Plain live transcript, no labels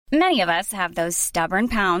Many of us have those stubborn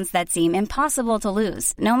pounds that seem impossible to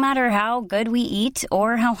lose, no matter how good we eat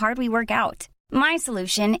or how hard we work out. My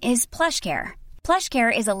solution is PlushCare.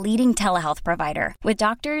 PlushCare is a leading telehealth provider with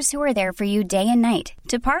doctors who are there for you day and night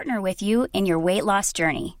to partner with you in your weight loss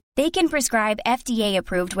journey. They can prescribe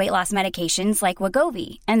FDA-approved weight loss medications like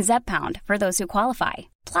Wegovy and Zepbound for those who qualify.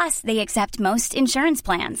 Plus, they accept most insurance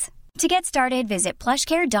plans. To get started, visit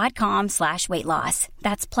plushcare.com/weightloss.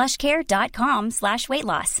 That's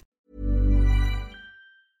plushcare.com/weightloss.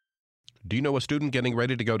 Do you know a student getting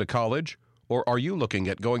ready to go to college? Or are you looking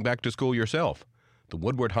at going back to school yourself? The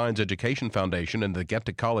Woodward Hines Education Foundation and the Get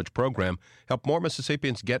to College program help more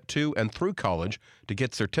Mississippians get to and through college to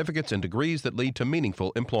get certificates and degrees that lead to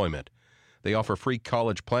meaningful employment. They offer free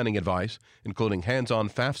college planning advice, including hands-on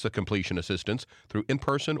FAFSA completion assistance through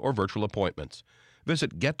in-person or virtual appointments.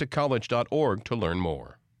 Visit gettocollege.org to learn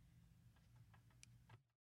more.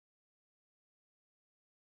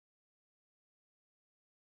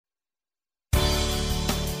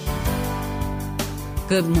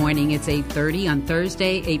 Good morning. It's 8:30 on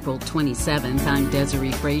Thursday, April 27th. I'm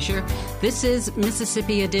Desiree Frazier. This is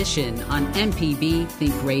Mississippi Edition on MPB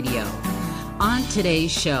Think Radio. On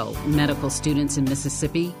today's show, medical students in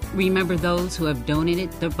Mississippi remember those who have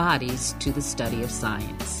donated their bodies to the study of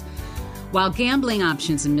science. While gambling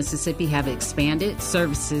options in Mississippi have expanded,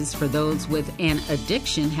 services for those with an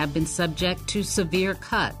addiction have been subject to severe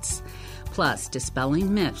cuts. Plus,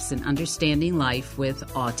 dispelling myths and understanding life with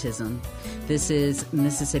autism. This is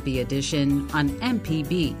Mississippi Edition on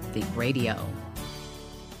MPB Think Radio.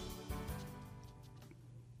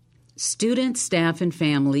 Students, staff, and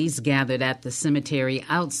families gathered at the cemetery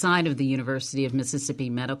outside of the University of Mississippi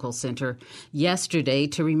Medical Center yesterday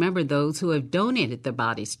to remember those who have donated their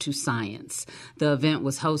bodies to science. The event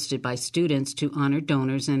was hosted by students to honor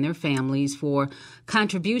donors and their families for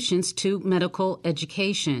contributions to medical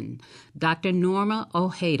education. Dr. Norma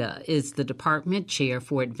Ojeda is the department chair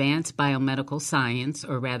for advanced biomedical science,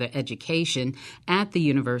 or rather education, at the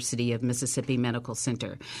University of Mississippi Medical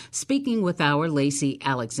Center. Speaking with our Lacey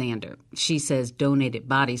Alexander, she says donated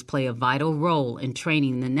bodies play a vital role in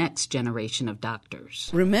training the next generation of doctors.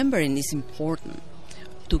 Remembering is important.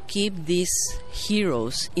 To keep these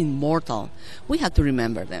heroes immortal, we have to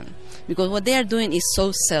remember them. Because what they are doing is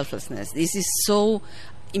so selflessness. This is so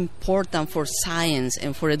important for science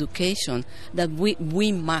and for education that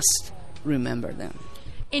we must remember them.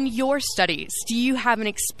 In your studies, do you have an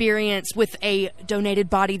experience with a donated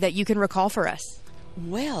body that you can recall for us?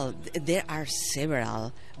 Well, there are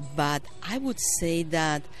several, but I would say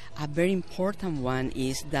that a very important one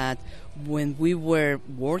is that when we were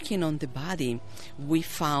working on the body, we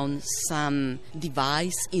found some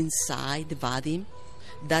device inside the body.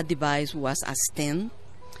 That device was a stent.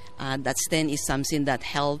 That stent is something that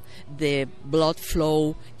helps the blood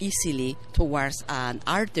flow easily towards an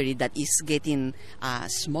artery that is getting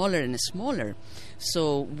smaller and smaller.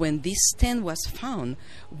 So when this stent was found,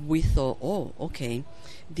 we thought, oh, okay,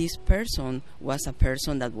 this person was a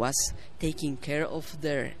person that was taking care of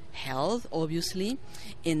their health, obviously,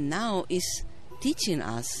 and now is teaching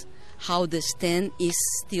us how the stent is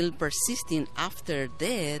still persisting after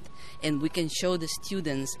death, and we can show the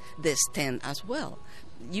students the stent as well.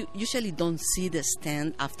 You usually don't see the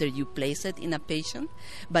stent after you place it in a patient,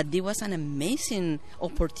 but there was an amazing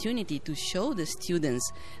opportunity to show the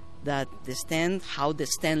students that the stent, how the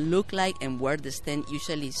stent look like and where the stent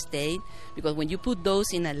usually stayed. Because when you put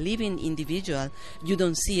those in a living individual, you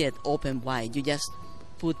don't see it open wide. You just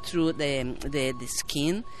put through the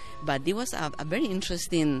skin. But it was a very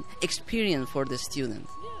interesting experience for the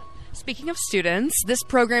students. Speaking of students, this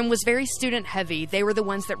program was very student-heavy. They were the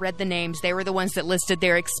ones that read the names. They were the ones that listed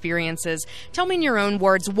their experiences. Tell me in your own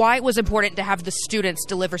words why it was important to have the students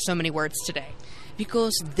deliver so many words today.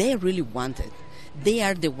 Because they really wanted. They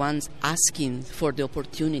are the ones asking for the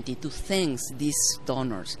opportunity to thank these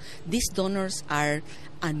donors. These donors are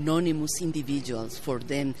anonymous individuals for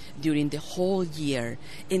them during the whole year.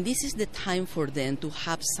 And this is the time for them to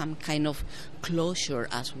have some kind of closure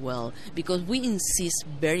as well, because we insist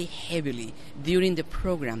very heavily during the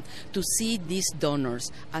program to see these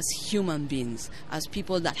donors as human beings, as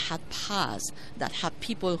people that had passed, that have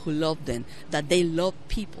people who love them, that they love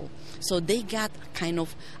people. So they got kind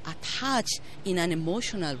of attached in an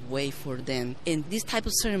emotional way for them. And this type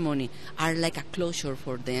of ceremony are like a closure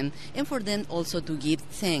for them, and for them also to give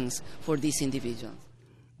thanks for these individuals.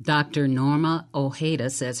 Dr. Norma Ojeda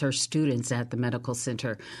says her students at the medical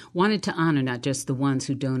center wanted to honor not just the ones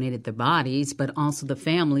who donated their bodies, but also the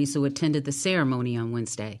families who attended the ceremony on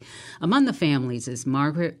Wednesday. Among the families is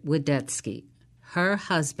Margaret Wadetsky. Her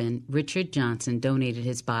husband, Richard Johnson, donated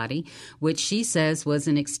his body, which she says was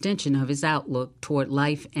an extension of his outlook toward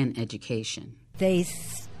life and education. They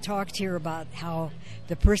talked here about how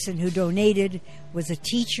the person who donated was a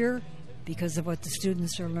teacher because of what the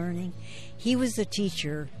students are learning. He was a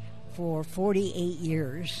teacher for 48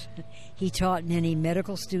 years. He taught many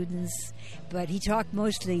medical students, but he taught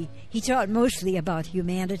mostly about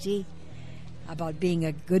humanity, about being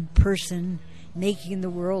a good person, making the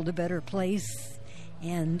world a better place.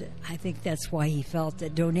 And I think that's why he felt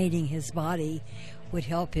that donating his body would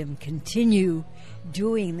help him continue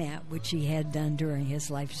doing that which he had done during his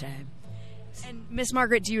lifetime. And Miss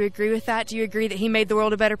Margaret, do you agree with that? Do you agree that he made the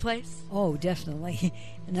world a better place? Oh, definitely.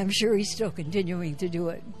 And I'm sure he's still continuing to do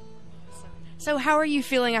it. So how are you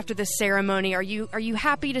feeling after this ceremony? Are you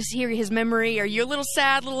happy to hear his memory? Are you a little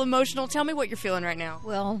sad, a little emotional? Tell me what you're feeling right now.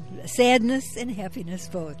 Well, sadness and happiness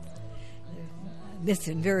both. I miss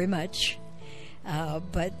him very much.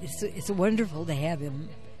 But it's wonderful to have him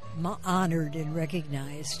honored and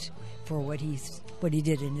recognized for what he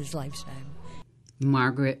did in his lifetime.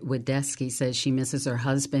 Margaret Wadesky says she misses her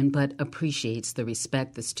husband but appreciates the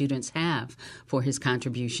respect the students have for his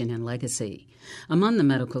contribution and legacy. Among the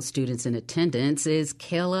medical students in attendance is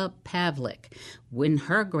Kayla Pavlik. When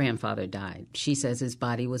her grandfather died, she says his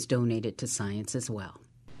body was donated to science as well.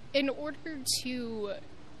 In order to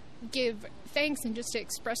give thanks and just to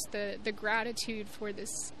express the gratitude for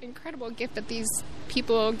this incredible gift that these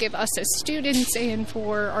people give us as students and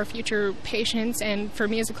for our future patients and for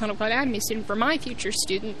me as a clinical anatomy student, for my future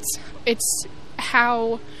students, it's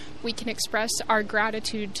how we can express our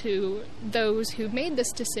gratitude to those who made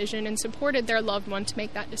this decision and supported their loved one to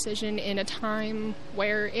make that decision in a time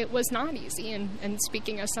where it was not easy. And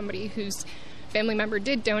speaking as somebody whose family member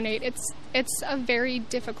did donate, it's a very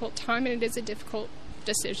difficult time and it is a difficult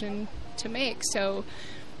decision to make. So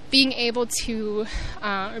being able to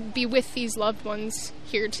be with these loved ones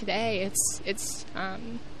here today, it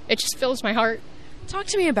just fills my heart. Talk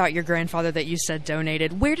to me about your grandfather that you said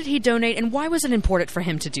donated. Where did he donate, and why was it important for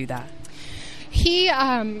him to do that? He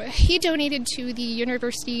donated to the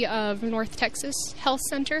University of North Texas Health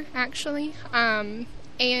Center, actually,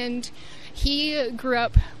 and he grew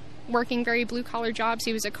up working very blue-collar jobs.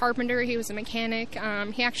 He was a carpenter, he was a mechanic.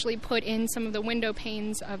 He actually put in some of the window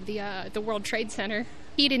panes of the World Trade Center.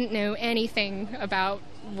 He didn't know anything about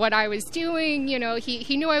what I was doing. You know,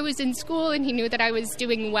 he knew I was in school and he knew that I was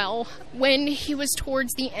doing well. When he was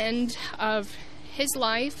towards the end of his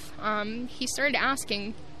life, he started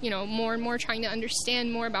asking, more and more, trying to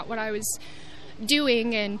understand more about what I was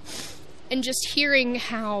doing and just hearing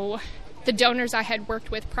how the donors I had worked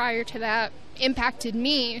with prior to that impacted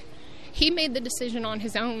me. He made the decision on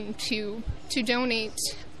his own to donate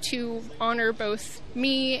to honor both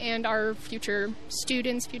me and our future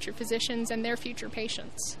students, future physicians, and their future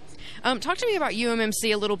patients. Talk to me about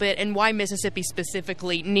UMMC a little bit and why Mississippi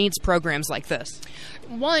specifically needs programs like this.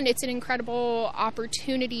 One, it's an incredible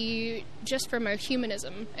opportunity just from a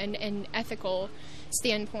humanism and ethical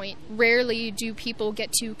standpoint. Rarely do people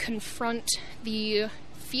get to confront the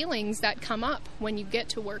feelings that come up when you get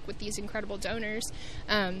to work with these incredible donors.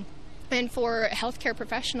 And for healthcare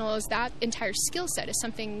professionals, that entire skill set is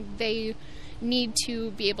something they need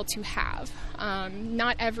to be able to have.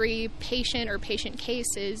 Not every patient or patient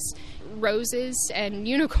case is roses and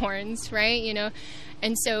unicorns, right?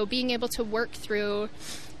 And so being able to work through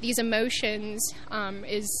these emotions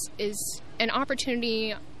is an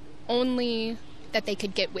opportunity only that they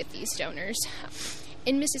could get with these donors.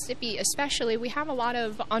 In Mississippi especially, we have a lot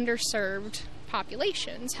of underserved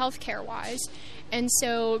populations, healthcare-wise. And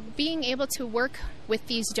so being able to work with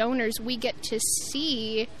these donors, we get to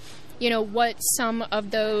see, what some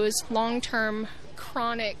of those long-term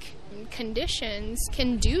chronic conditions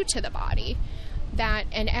can do to the body that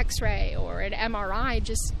an X-ray or an MRI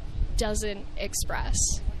just doesn't express.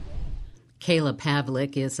 Kayla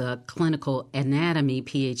Pavlik is a clinical anatomy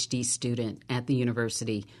PhD student at the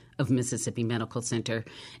University of Mississippi Medical Center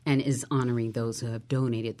and is honoring those who have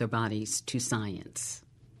donated their bodies to science.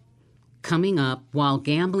 Coming up, while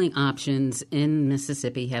gambling options in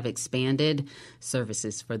Mississippi have expanded,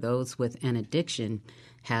 services for those with an addiction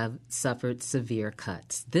have suffered severe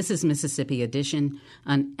cuts. This is Mississippi Edition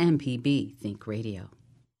on MPB Think Radio.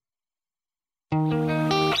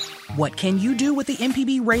 What can you do with the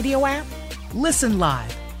MPB Radio app? Listen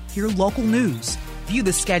live, hear local news, view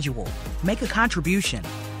the schedule, make a contribution,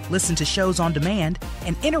 listen to shows on demand,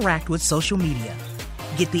 and interact with social media.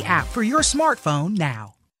 Get the app for your smartphone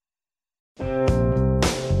now.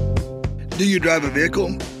 Do you drive a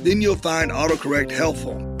vehicle? Then you'll find AutoCorrect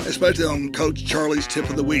helpful, especially on Coach Charlie's Tip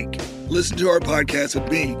of the Week. Listen to our podcast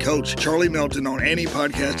with me, Coach Charlie Melton, on any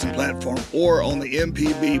podcasting platform or on the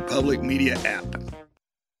MPB Public Media app.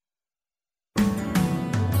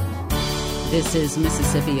 This is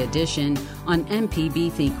Mississippi Edition on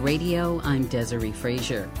MPB Think Radio. I'm Desiree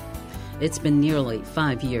Frazier. It's been nearly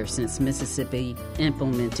 5 years since Mississippi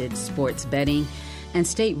implemented sports betting, and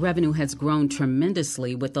state revenue has grown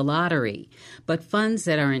tremendously with the lottery. But funds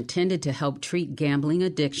that are intended to help treat gambling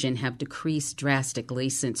addiction have decreased drastically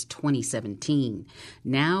since 2017.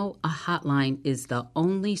 Now, a hotline is the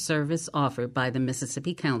only service offered by the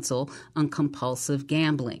Mississippi Council on Compulsive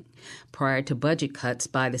Gambling. Prior to budget cuts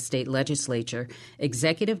by the state legislature,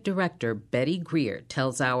 Executive Director Betty Greer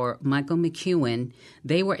tells our Michael McEwen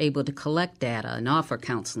they were able to collect data and offer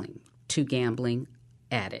counseling to gambling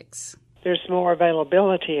addicts. There's more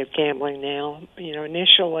availability of gambling now.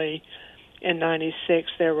 Initially in 96,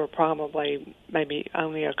 there were probably maybe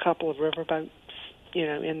only a couple of riverboats,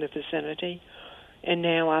 in the vicinity. And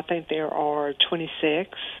now I think there are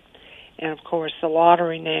 26. And, of course, the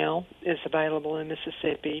lottery now is available in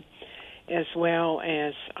Mississippi, as well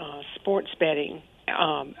as sports betting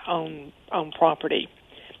on property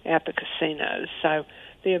at the casinos. So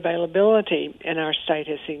the availability in our state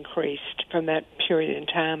has increased from that period in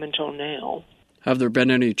time until now. Have there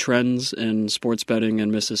been any trends in sports betting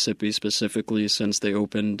in Mississippi specifically since they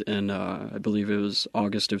opened in, I believe it was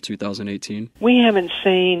August of 2018? We haven't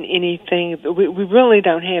seen anything. We really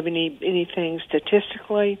don't have anything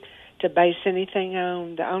statistically to base anything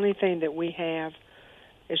on. The only thing that we have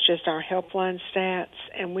is just our helpline stats,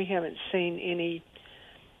 and we haven't seen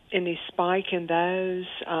any spike in those,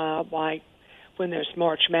 like when there's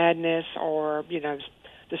March Madness or,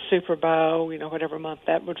 the Super Bowl, whatever month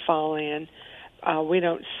that would fall in. We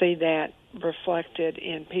don't see that reflected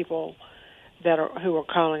in people who are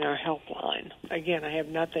calling our helpline. Again, I have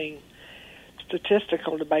nothing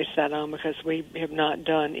statistical to base that on because we have not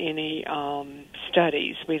done any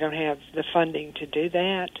studies. We don't have the funding to do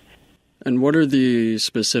that. And what are the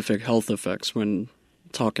specific health effects when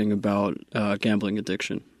talking about gambling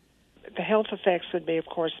addiction? The health effects would be, of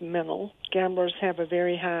course, mental. Gamblers have a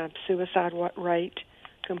very high suicide rate.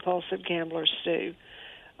 Compulsive gamblers do.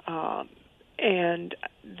 And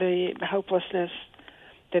the hopelessness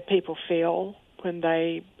that people feel when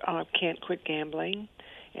they can't quit gambling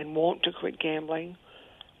and want to quit gambling.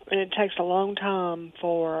 And it takes a long time a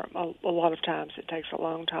lot of times it takes a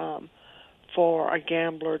long time for a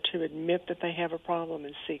gambler to admit that they have a problem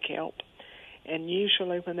and seek help. And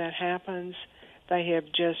usually when that happens, they have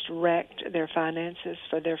just wrecked their finances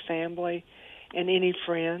for their family and any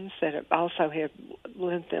friends that also have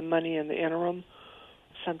lent them money in the interim.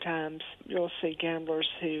 Sometimes you'll see gamblers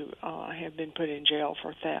who have been put in jail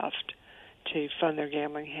for theft to fund their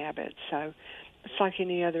gambling habits. So it's like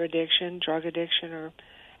any other addiction, drug addiction or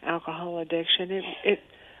alcohol addiction. It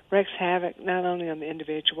wreaks havoc not only on the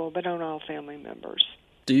individual but on all family members.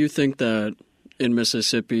 Do you think that in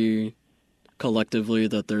Mississippi, collectively,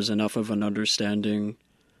 that there's enough of an understanding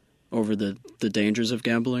over the dangers of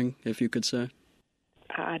gambling, if you could say?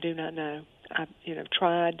 I do not know. I've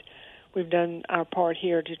tried. We've done our part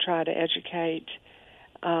here to try to educate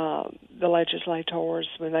the legislators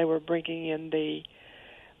when they were when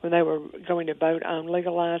they were going to vote on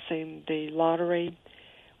legalizing the lottery.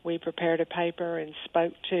 We prepared a paper and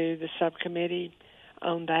spoke to the subcommittee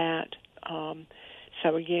on that.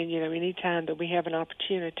 So again, any time that we have an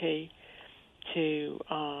opportunity to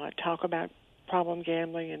talk about problem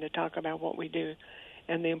gambling and to talk about what we do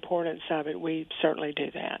and the importance of it, we certainly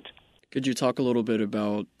do that. Could you talk a little bit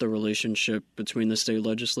about the relationship between the state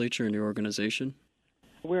legislature and your organization?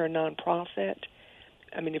 We're a nonprofit.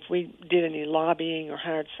 If we did any lobbying or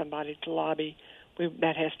hired somebody to lobby,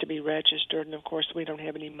 that has to be registered, and of course we don't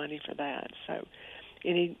have any money for that. So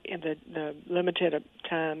in the limited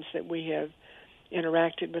times that we have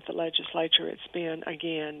interacted with the legislature, it's been,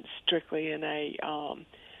 again, strictly in a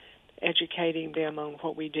educating them on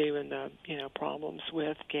what we do and the problems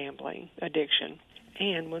with gambling addiction.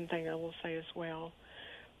 And one thing I will say as well,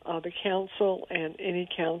 the council and any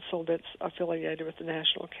council that's affiliated with the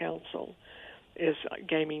National Council is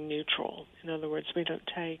gaming neutral. In other words, we don't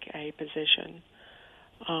take a position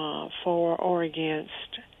for or against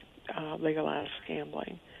legalized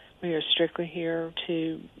gambling. We are strictly here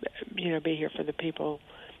to, be here for the people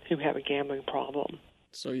who have a gambling problem.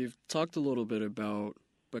 So you've talked a little bit about,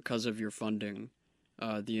 because of your funding,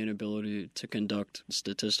 the inability to conduct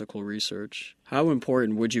statistical research. How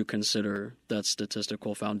important would you consider that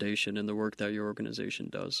statistical foundation in the work that your organization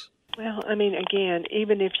does? Well, again,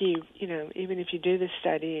 even if you do the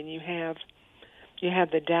study and you have you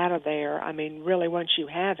have the data there. I mean, really, once you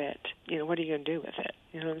have it, what are you going to do with it?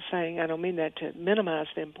 You know what I'm saying? I don't mean that to minimize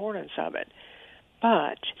the importance of it,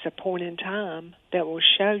 but it's a point in time that will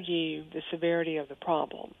show you the severity of the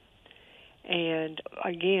problem. And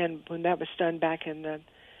again, when that was done back in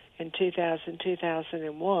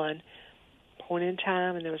 2001, point in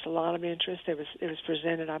time, and there was a lot of interest. It was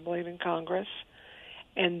presented, I believe, in Congress,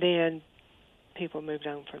 and then people moved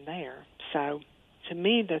on from there. So, to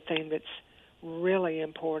me, the thing that's really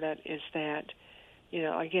important is that,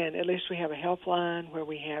 again, at least we have a helpline where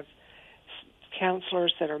we have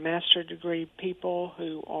counselors that are master degree people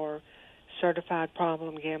who are certified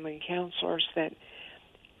problem gambling counselors that,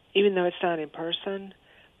 even though it's not in person,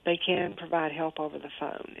 they can provide help over the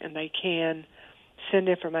phone, and they can send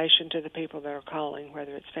information to the people that are calling,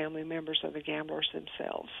 whether it's family members or the gamblers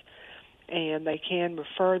themselves. And they can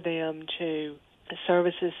refer them to the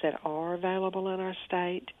services that are available in our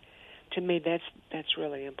state. To me, that's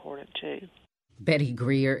really important, too. Betty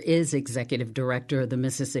Greer is Executive Director of the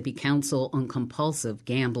Mississippi Council on Compulsive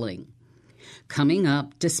Gambling. Coming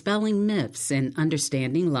up, dispelling myths and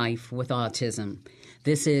understanding life with autism.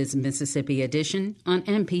 This is Mississippi Edition on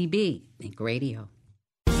MPB Think Radio.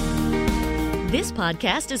 This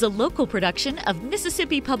podcast is a local production of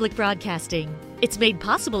Mississippi Public Broadcasting. It's made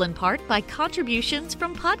possible in part by contributions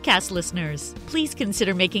from podcast listeners. Please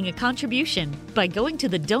consider making a contribution by going to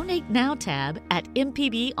the Donate Now tab at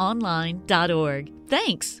mpbonline.org.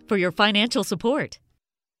 Thanks for your financial support.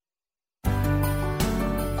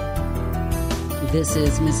 This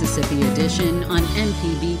is Mississippi Edition on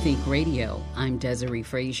MPB Think Radio. I'm Desiree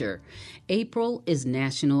Frazier. April is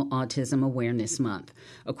National Autism Awareness Month.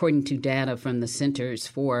 According to data from the Centers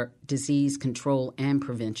for Disease Control and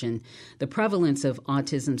Prevention, the prevalence of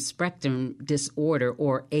autism spectrum disorder,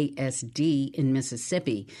 or ASD, in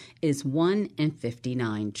Mississippi is 1 in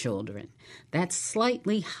 59 children. That's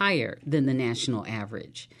slightly higher than the national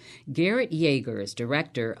average. Garrett Yeager is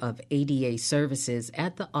director of ADA services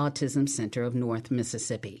at the Autism Center of North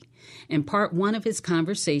Mississippi. In part one of his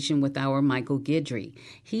conversation with our Michael Guidry,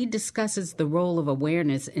 he discusses the role of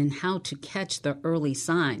awareness in how to catch the early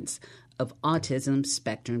signs of autism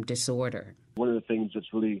spectrum disorder. One of the things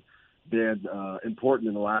that's really been important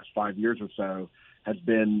in the last 5 years or so has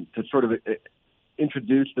been to sort of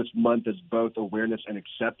introduce this month as both Awareness and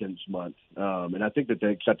Acceptance Month. And I think that the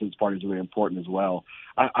acceptance part is really important as well.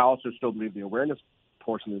 I also still believe the awareness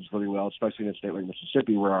portion is really well, especially in a state like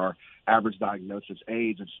Mississippi, where our average diagnosis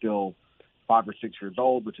age is still 5 or 6 years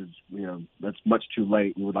old, which is, that's much too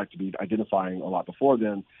late. We would like to be identifying a lot before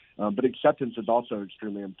then. But acceptance is also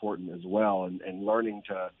extremely important as well, and learning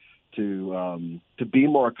to be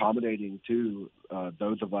more accommodating to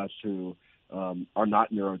those of us who are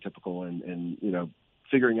not neurotypical, and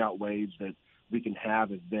figuring out ways that we can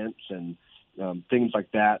have events and things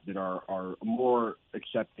like that are more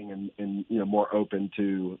accepting and more open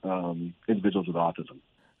to individuals with autism.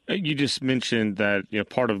 You just mentioned that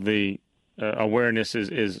part of the awareness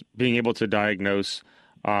is being able to diagnose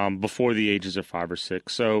before the ages of 5 or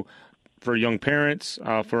 6. So for young parents,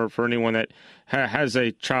 for anyone that has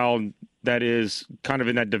a child that is kind of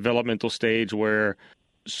in that developmental stage where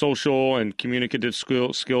social and communicative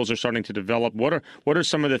skills are starting to develop, what are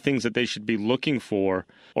some of the things that they should be looking for,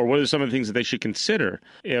 or what are some of the things that they should consider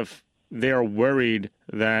if they are worried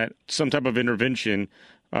that some type of intervention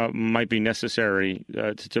might be necessary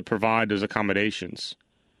to provide those accommodations?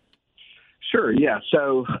 Sure, yeah.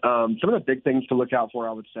 So some of the big things to look out for,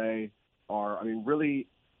 I would say, are, really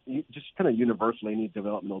just kind of universally any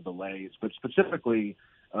developmental delays, but specifically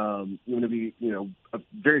you want to be,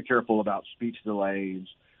 very careful about speech delays.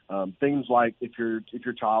 Things like if your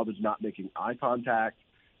child is not making eye contact,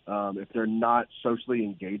 if they're not socially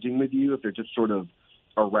engaging with you, if they're just sort of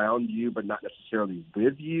around you but not necessarily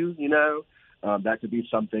with you, that could be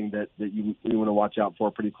something that you want to watch out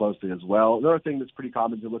for pretty closely as well. Another thing that's pretty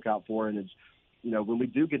common to look out for is, when we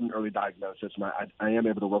do get an early diagnosis, and I am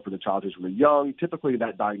able to work with a child who's really young, typically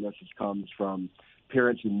that diagnosis comes from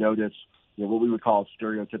parents who notice what we would call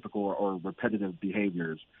stereotypical or repetitive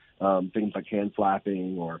behaviors, things like hand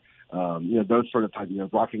flapping or, those sort of types,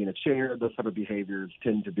 rocking in a chair. Those type of behaviors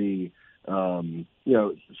tend to be,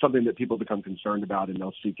 something that people become concerned about, and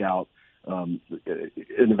they'll seek out an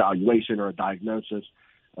evaluation or a diagnosis.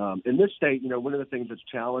 In this state, one of the things that's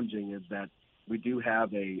challenging is that we do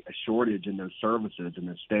have a shortage in those services in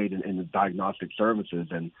the state and in the diagnostic services,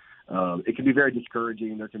 and it can be very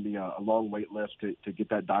discouraging. There can be a long wait list to get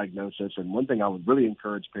that diagnosis. And one thing I would really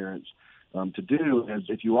encourage parents to do is,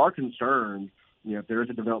 if you are concerned, if there is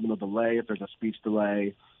a developmental delay, if there's a speech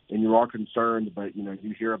delay, and you are concerned, but,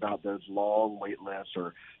 you hear about those long wait lists,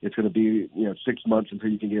 or it's going to be, 6 months until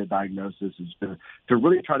you can get a diagnosis, is to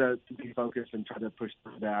really try to be focused and try to push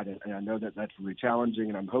through that. And I know that that's really challenging,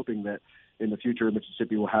 and I'm hoping that in the future,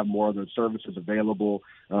 Mississippi will have more of those services available.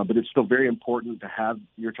 But it's still very important to have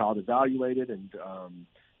your child evaluated and,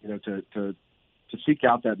 to seek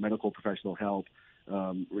out that medical professional help,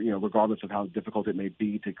 regardless of how difficult it may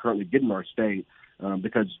be to currently get in our state,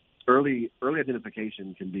 because early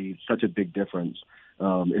identification can be such a big difference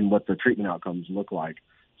in what the treatment outcomes look like.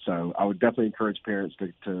 So I would definitely encourage parents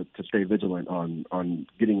to stay vigilant on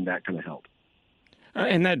getting that kind of help.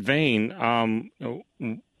 In that vein,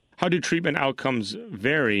 how do treatment outcomes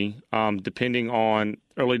vary depending on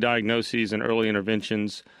early diagnoses and early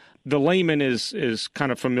interventions? The layman is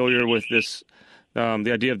kind of familiar with this,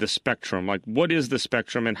 the idea of the spectrum. Like, what is the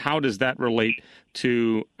spectrum, and how does that relate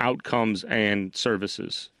to outcomes and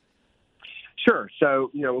services? Sure.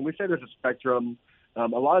 So, when we say there's a spectrum, a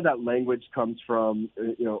lot of that language comes from,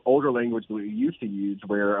 older language that we used to use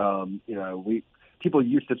where, people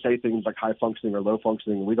used to say things like high functioning or low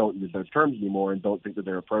functioning, and we don't use those terms anymore and don't think that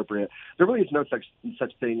they're appropriate. There really is no such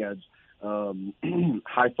thing as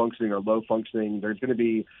high functioning or low functioning. There's going to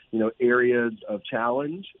be, areas of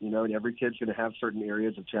challenge, and every kid's going to have certain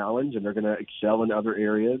areas of challenge, and they're going to excel in other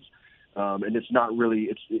areas. And it's not really,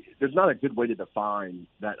 there's not a good way to define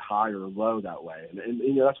that high or low that way.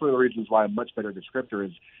 And that's one of the reasons why a much better descriptor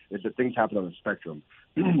is that things happen on a spectrum.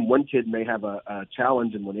 One kid may have a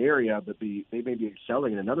challenge in one area, but they may be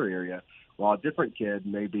excelling in another area, while a different kid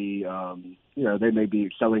may be, they may be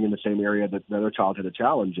excelling in the same area that the other child had a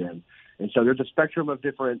challenge in. And so there's a spectrum of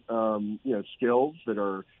different, skills that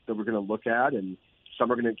we're going to look at, and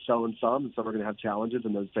some are going to excel in some, and some are going to have challenges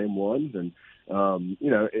in those same ones. And,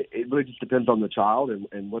 it really just depends on the child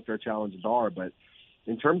and what their challenges are. But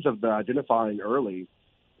in terms of identifying early,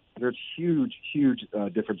 there's huge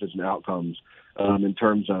differences in outcomes in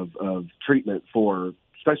terms of treatment for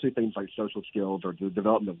especially things like social skills or the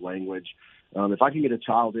development of language. If I can get a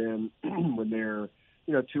child in when they're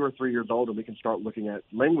 2 or 3 years old, and we can start looking at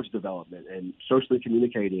language development and socially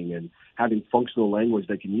communicating and having functional language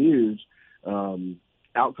they can use,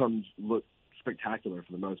 outcomes look spectacular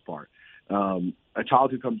for the most part. A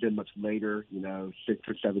child who comes in much later, 6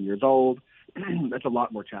 or 7 years old, that's a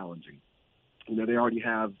lot more challenging. They already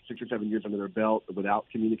have 6 or 7 years under their belt without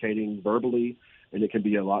communicating verbally, and it can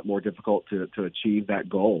be a lot more difficult to achieve that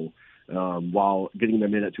goal. While getting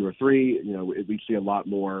them in at 2 or 3, we see a lot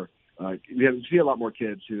more. We see a lot more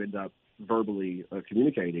kids who end up verbally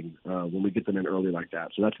communicating when we get them in early like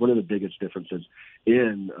that. So that's one of the biggest differences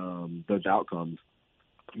in those outcomes.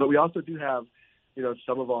 But we also do have,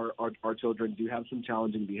 some of our children do have some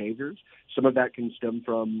challenging behaviors. Some of that can stem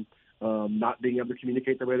from not being able to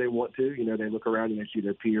communicate the way they want to. They look around and they see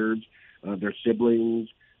their peers, their siblings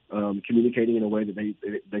communicating in a way that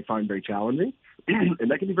they find very challenging, and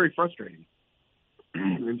that can be very frustrating.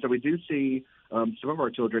 And so we do see some of our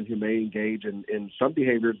children who may engage in some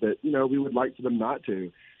behaviors that, we would like for them not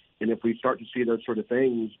to. And if we start to see those sort of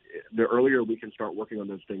things, the earlier we can start working on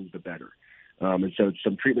those things, the better. And so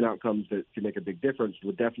some treatment outcomes that can make a big difference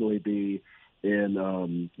would definitely be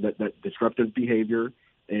in that disruptive behavior,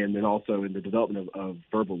 and then also in the development of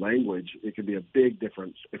verbal language. It can be a big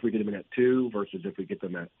difference if we get them in at 2 versus if we get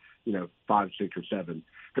them at 5, 6, or 7.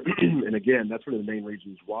 And again, that's one of the main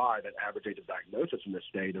reasons why that average age of diagnosis in this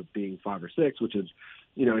state of being 5 or 6, which is,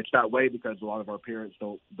 it's that way because a lot of our parents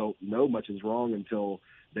don't know much is wrong until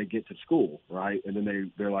they get to school, right? And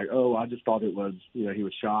then they're like, oh, I just thought it was, he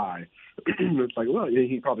was shy. It's like, well,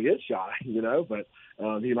 he probably is shy, but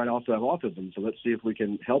he might also have autism. So let's see if we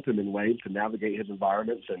can help him in ways to navigate his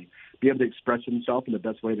environments and be able to express himself in the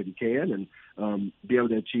best way that he can, and be able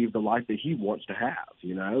to achieve the life that he wants to have,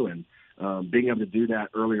 and being able to do that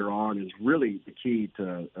earlier on is really the key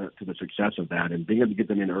to the success of that. And being able to get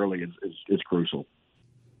them in early is crucial.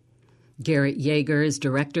 Garrett Yeager is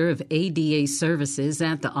Director of ADA Services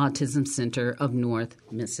at the Autism Center of North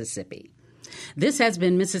Mississippi. This has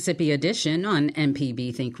been Mississippi Edition on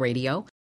MPB Think Radio.